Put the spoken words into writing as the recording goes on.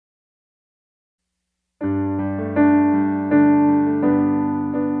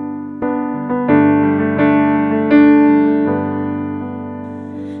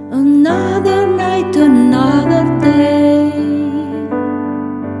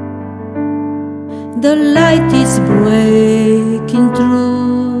The light is breaking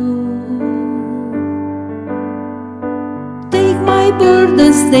through. Take my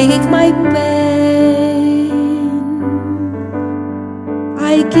burdens, take my pain.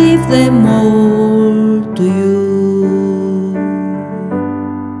 I give them all to you.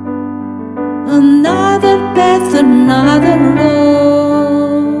 Another path, another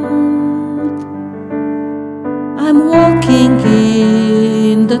road. I'm walking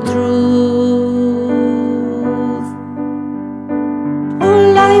in the truth.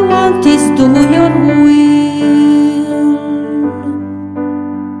 All I want is do your will,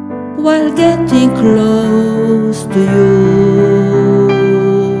 while getting close to you.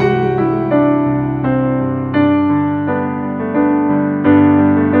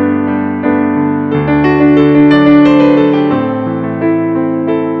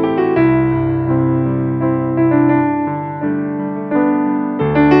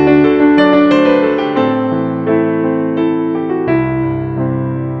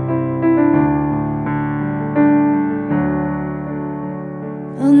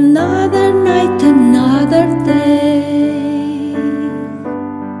 Another night, another day.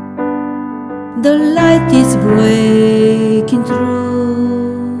 The light is breaking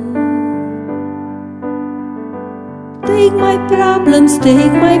through. Take my problems,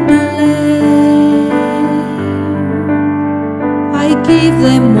 take my blame. I give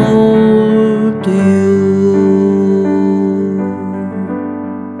them all to you.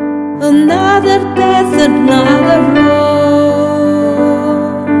 Another path, another road.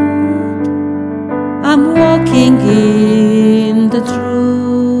 I'm walking in the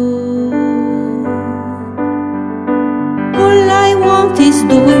truth. All I want is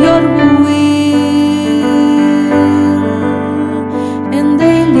do your will, and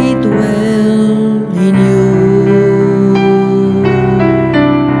daily dwell in you.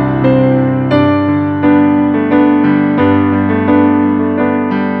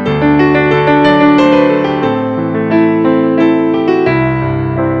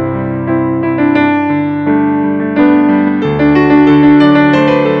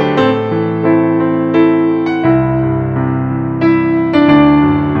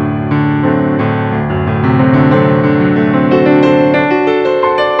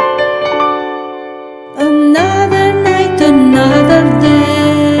 Another night, another day.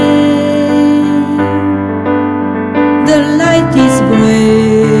 The light is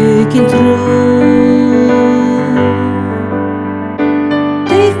breaking through.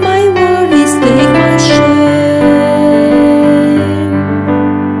 Take my worries, take my shame.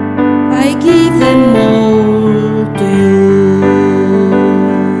 I give them all to you.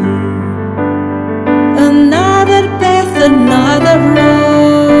 Another path, another road.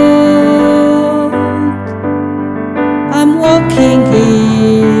 I'm walking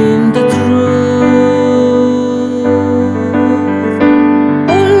in the truth.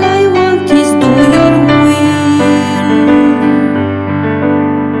 All I want is do your will,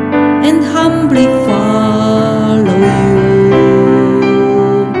 and humbly follow you.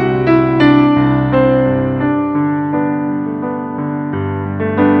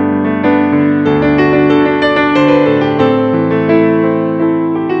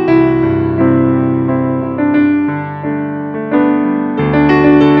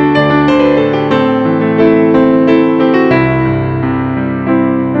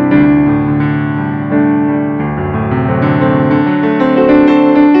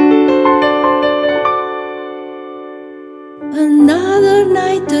 Another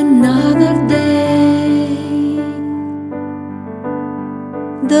night, another day.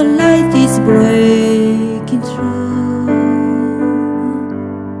 The light is breaking through.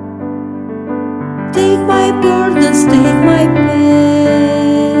 Take my burdens, take my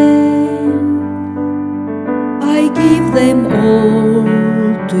pain. I give them all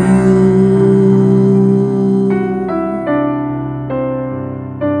to you.